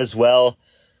 25 as well.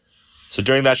 So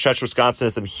during that stretch, Wisconsin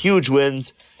had some huge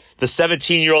wins. The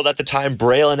 17-year-old at the time,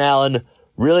 Braylon Allen,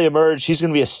 really emerged. He's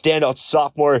going to be a standout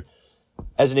sophomore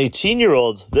as an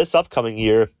 18-year-old this upcoming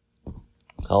year.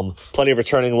 Plenty of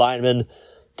returning linemen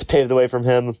to pave the way from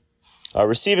him.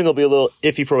 Receiving will be a little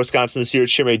iffy for Wisconsin this year.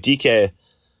 Chimere Dike,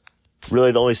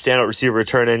 really the only standout receiver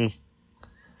returning.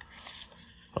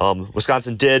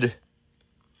 Wisconsin did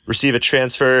receive a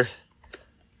transfer.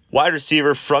 Wide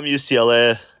receiver from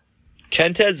UCLA.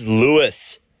 Kentez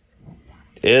Lewis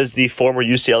is the former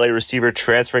UCLA receiver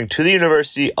transferring to the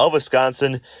University of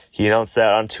Wisconsin. He announced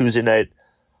that on Tuesday night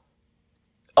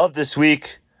of this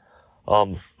week.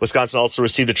 Wisconsin also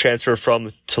received a transfer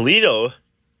from Toledo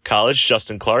College,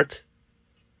 Justin Clark.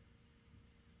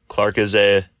 Clark is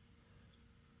like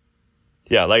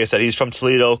I said, he's from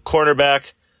Toledo,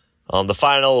 cornerback. The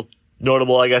final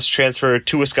notable, transfer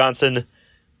to Wisconsin,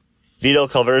 Vito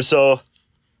Calvaruso,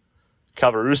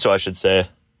 I should say.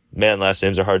 Man, last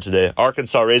names are hard today.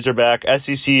 Arkansas Razorback,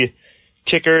 SEC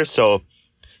kicker. So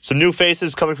some new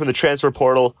faces coming from the transfer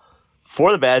portal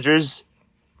for the Badgers.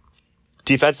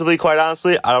 Defensively, quite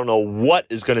honestly, I don't know what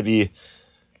is going to be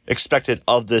expected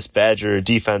of this Badger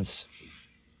defense.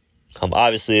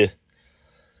 Obviously,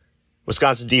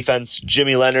 Wisconsin defense,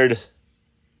 Jimmy Leonard,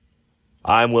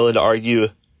 I'm willing to argue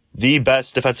the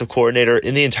best defensive coordinator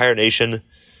in the entire nation,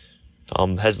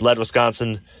 has led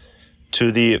Wisconsin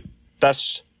to the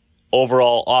best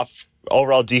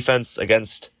overall defense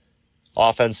against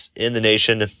offense in the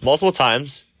nation multiple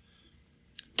times.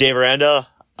 Dave Aranda,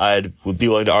 I would be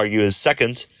willing to argue, is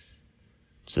second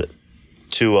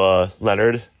to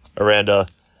Leonard. Aranda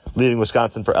leading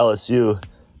Wisconsin for LSU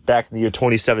back in the year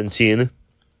 2017.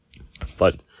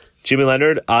 But Jimmy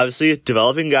Leonard, obviously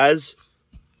developing guys.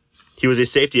 He was a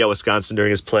safety at Wisconsin during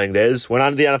his playing days. Went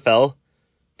on to the NFL,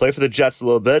 played for the Jets a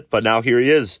little bit, but now here he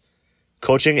is,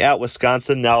 coaching at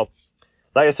Wisconsin. Now,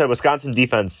 like I said, Wisconsin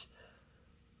defense.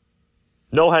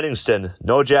 No Henningston,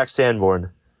 no Jack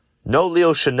Sanborn, no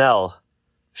Leo Chanel.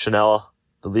 Chanel,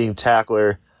 the leading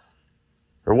tackler,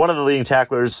 or one of the leading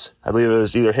tacklers. I believe it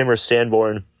was either him or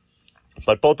Sanborn.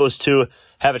 But both those two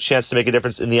have a chance to make a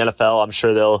difference in the NFL. I'm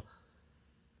sure they'll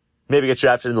maybe get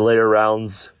drafted in the later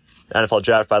rounds. NFL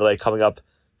draft, by the way, coming up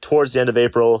towards the end of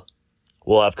April.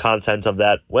 We'll have content of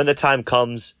that when the time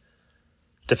comes.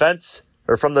 Defense,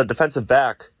 or from the defensive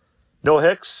back, no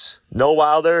Hicks, no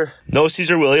Wilder, no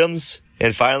Caesar Williams.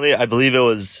 And finally, I believe it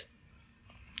was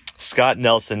Scott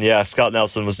Nelson. Yeah, Scott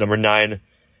Nelson was number 9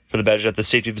 for the Badgers at the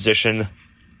safety position.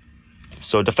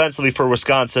 So defensively for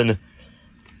Wisconsin,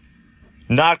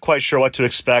 not quite sure what to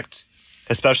expect,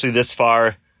 especially this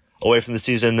far away from the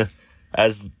season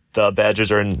as the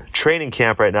Badgers are in training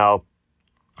camp right now.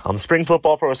 Spring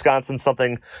football for Wisconsin,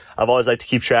 something I've always liked to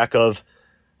keep track of.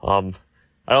 I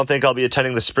don't think I'll be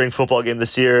attending the spring football game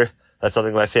this year. That's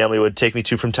something my family would take me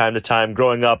to from time to time.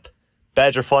 Growing up,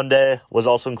 Badger Fun Day was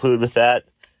also included with that.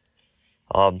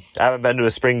 I haven't been to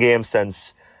a spring game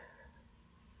since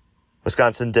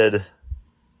Wisconsin did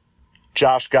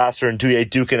Josh Gosser and Douye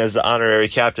Dukin as the honorary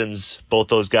captains. Both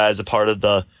those guys a part of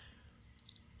the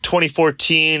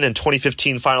 2014 and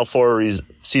 2015 Final Four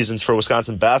seasons for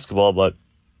Wisconsin basketball. But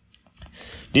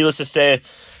needless to say,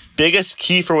 biggest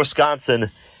key for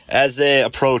Wisconsin as they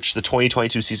approach the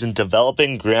 2022 season,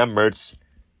 developing Graham Mertz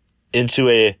into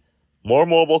a more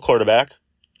mobile quarterback,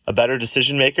 a better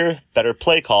decision maker, better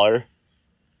play caller,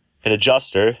 an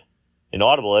adjuster, an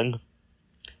audibling,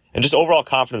 and just overall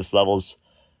confidence levels.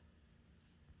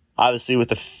 Obviously, with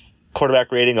the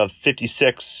quarterback rating of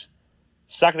 56,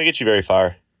 it's not going to get you very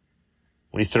far.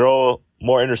 When you throw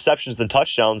more interceptions than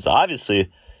touchdowns,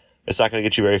 obviously, it's not going to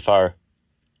get you very far.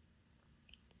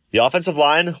 The offensive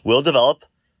line will develop.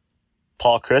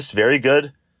 Paul Chryst, very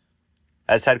good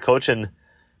as head coach and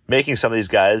making some of these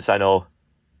guys, I know,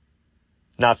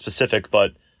 not specific,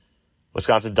 but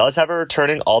Wisconsin does have a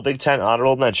returning All Big Ten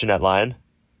honorable mention at line.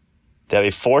 They have a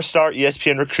 4-star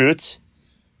ESPN recruit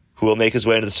who will make his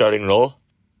way into the starting role.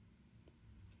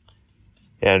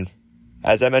 And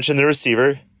as I mentioned, the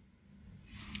receiver,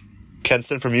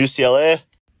 Kenson from UCLA,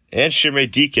 and Shimre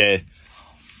Dike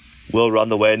will run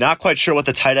the way. Not quite sure what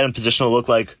the tight end position will look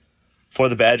like for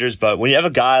the Badgers, but when you have a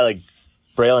guy like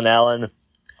Braylon Allen,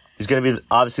 he's going to be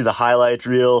obviously the highlight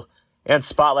reel and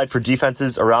spotlight for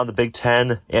defenses around the Big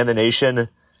Ten and the nation.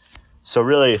 So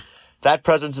really, that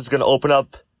presence is going to open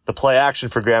up the play action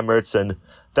for Graham Mertz, and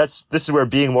this is where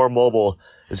being more mobile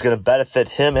is going to benefit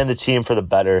him and the team for the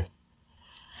better.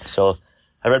 So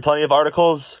I read plenty of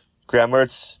articles. Graham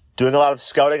Mertz doing a lot of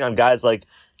scouting on guys like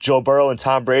Joe Burrow and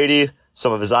Tom Brady,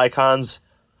 some of his icons.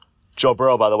 Joe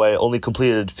Burrow, by the way, only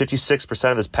completed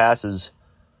 56% of his passes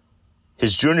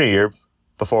his junior year,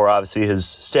 before obviously his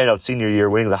standout senior year,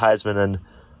 winning the Heisman and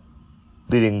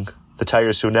leading the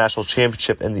Tigers to a national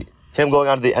championship and him going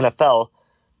on to the NFL.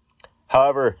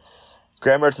 However,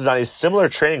 Graham Mertz is on a similar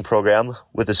training program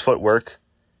with his footwork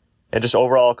and just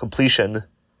overall completion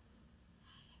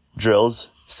drills,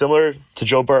 similar to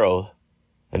Joe Burrow.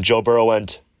 And Joe Burrow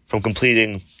went from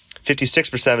completing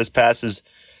 56% of his passes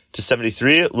to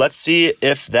 73. Let's see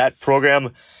if that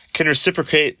program can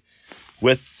reciprocate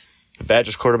with the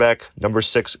Badgers quarterback, number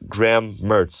 6, Graham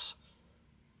Mertz.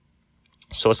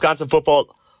 So Wisconsin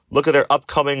football, look at their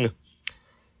upcoming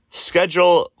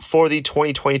schedule for the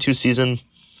 2022 season.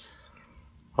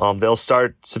 They'll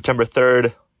start September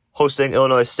 3rd, hosting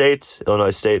Illinois State.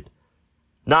 Illinois State,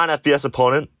 non-FBS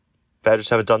opponent. Badgers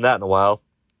haven't done that in a while.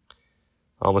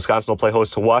 Wisconsin will play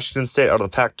host to Washington State out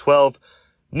of the Pac-12.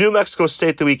 New Mexico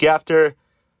State the week after.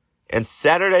 And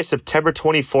Saturday, September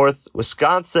 24th,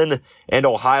 Wisconsin and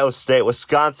Ohio State.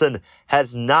 Wisconsin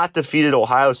has not defeated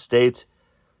Ohio State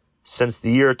since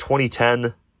the year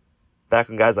 2010. Back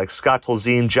when guys like Scott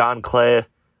Tolzien, John Clay,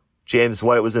 James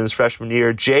White was in his freshman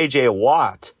year. J.J.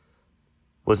 Watt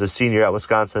was a senior at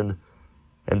Wisconsin.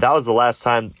 And that was the last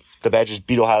time the Badgers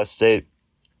beat Ohio State,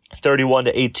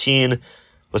 31-18.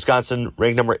 Wisconsin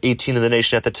ranked number 18 in the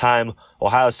nation at the time.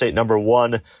 Ohio State number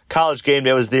 1. College Game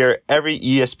Day was there. Every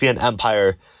ESPN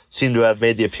Empire seemed to have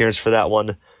made the appearance for that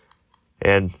one.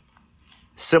 And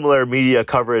similar media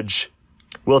coverage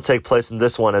will take place in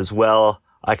this one as well,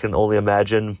 I can only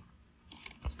imagine.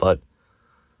 But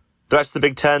the rest of the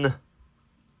Big Ten,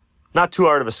 not too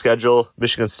hard of a schedule.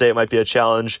 Michigan State might be a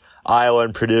challenge. Iowa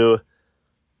and Purdue,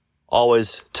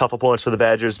 always tough opponents for the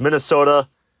Badgers. Minnesota,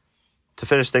 to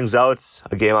finish things out,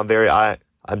 a game I'm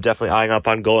definitely eyeing up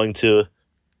on going to.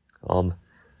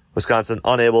 Wisconsin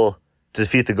unable to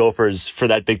defeat the Gophers for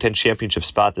that Big Ten championship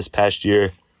spot this past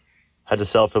year. Had to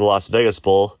sell for the Las Vegas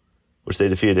Bowl, which they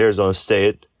defeated Arizona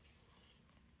State.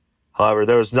 However,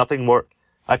 there was nothing more.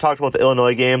 I talked about the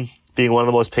Illinois game being one of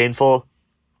the most painful.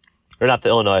 Or not the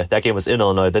Illinois. That game was in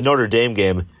Illinois. The Notre Dame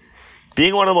game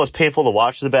being one of the most painful to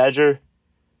watch the Badger.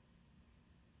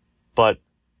 But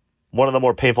one of the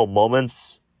more painful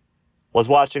moments was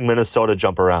watching Minnesota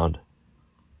jump around.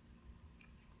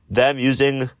 Them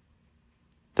using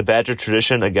the Badger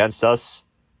tradition against us.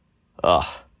 I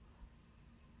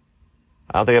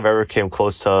don't think I've ever came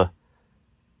close to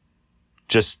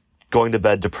just going to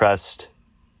bed depressed.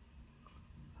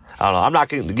 I don't know. I'm not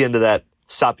going to get into that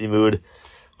soppy mood.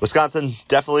 Wisconsin,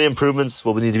 definitely improvements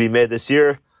will need to be made this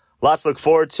year. Lots to look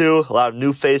forward to. A lot of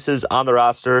new faces on the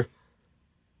roster.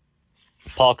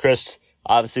 Paul Chryst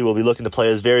obviously will be looking to play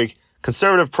his very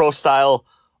conservative pro style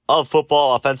of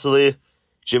football offensively.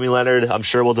 Jimmy Leonard, I'm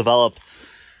sure, will develop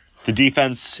the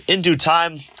defense in due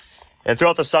time. And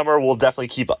throughout the summer, we'll definitely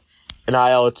keep an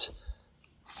eye out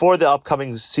for the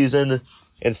upcoming season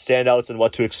and standouts and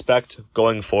what to expect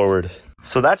going forward.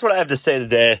 So that's what I have to say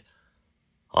today.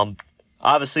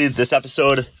 Obviously, this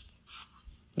episode,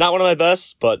 not one of my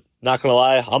best, but not going to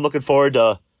lie, I'm looking forward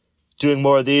to doing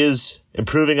more of these,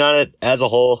 improving on it as a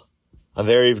whole. I'm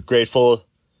very grateful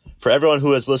for everyone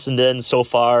who has listened in so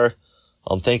far.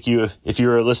 Thank you if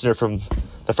you're a listener from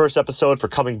the first episode for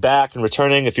coming back and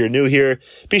returning. If you're new here,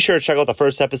 be sure to check out the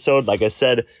first episode. Like I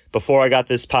said, before I got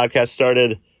this podcast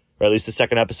started, or at least the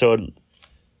second episode,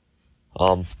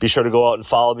 be sure to go out and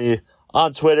follow me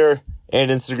on Twitter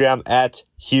and Instagram at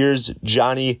Here's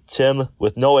Jonny Tim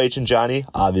with no H in Johnny,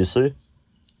 obviously.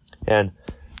 And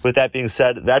with that being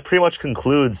said, that pretty much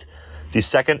concludes the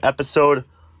second episode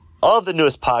of the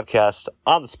newest podcast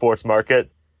on the sports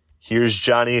market. Here's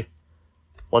Jonny.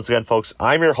 Once again, folks,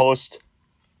 I'm your host,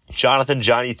 Jonathan,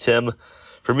 Jonny, Tim.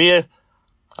 For me,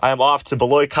 I am off to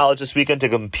Beloit College this weekend to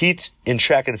compete in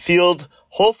track and field.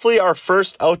 Hopefully our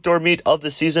first outdoor meet of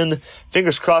the season.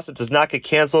 Fingers crossed it does not get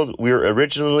canceled. We were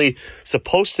originally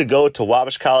supposed to go to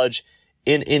Wabash College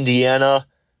in Indiana.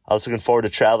 I was looking forward to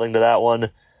traveling to that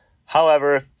one.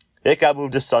 However, it got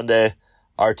moved to Sunday.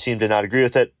 Our team did not agree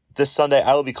with it. This Sunday,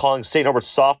 I will be calling St. Norbert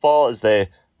softball as they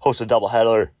host a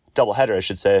doubleheader,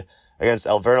 against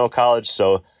Alverno College.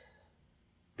 So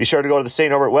be sure to go to the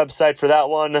St. Norbert website for that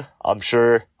one. I'm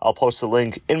sure I'll post the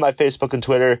link in my Facebook and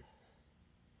Twitter.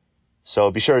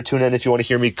 So be sure to tune in if you want to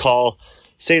hear me call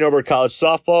St. Norbert College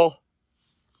softball.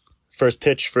 First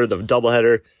pitch for the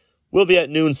doubleheader will be at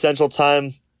noon Central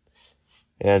Time.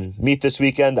 And meet this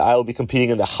weekend, I will be competing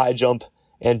in the high jump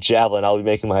and javelin. I'll be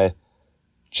making my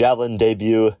javelin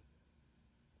debut.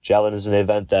 Javelin is an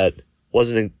event that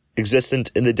wasn't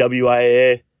existent in the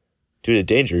WIAA due to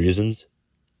danger reasons.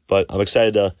 But I'm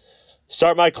excited to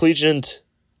start my collegiate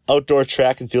outdoor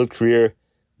track and field career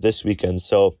this weekend.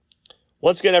 So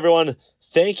once again, everyone,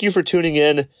 thank you for tuning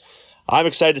in. I'm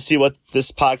excited to see what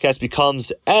this podcast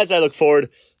becomes as I look forward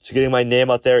to getting my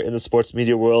name out there in the sports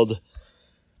media world.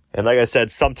 And like I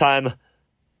said, sometime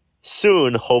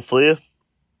soon, hopefully,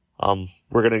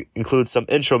 we're going to include some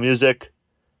intro music.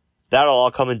 That'll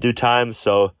all come in due time.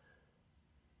 So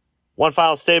one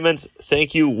final statement.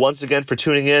 Thank you once again for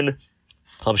tuning in.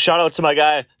 Shout out to my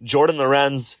guy, Jordan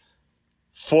Lorenz,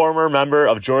 former member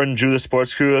of Jordan Drew the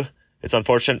Sports Crew. It's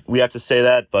unfortunate we have to say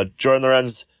that, but Jordan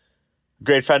Lorenz,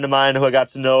 great friend of mine who I got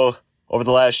to know over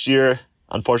the last year,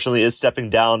 unfortunately is stepping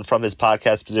down from his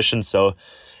podcast position. So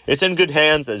it's in good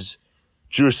hands as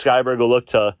Drew Skyberg will look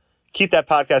to keep that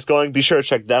podcast going. Be sure to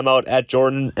check them out at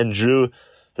Jordan and Drew,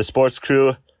 the Sports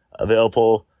Crew,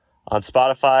 available on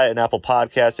Spotify and Apple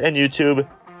Podcasts and YouTube.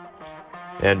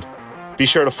 And be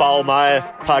sure to follow my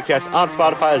podcast on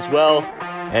Spotify as well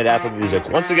and Apple Music.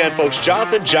 Once again, folks,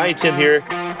 Jonathan, Jonny, Tim here,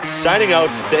 signing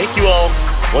out. Thank you all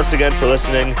once again for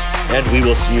listening, and we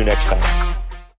will see you next time.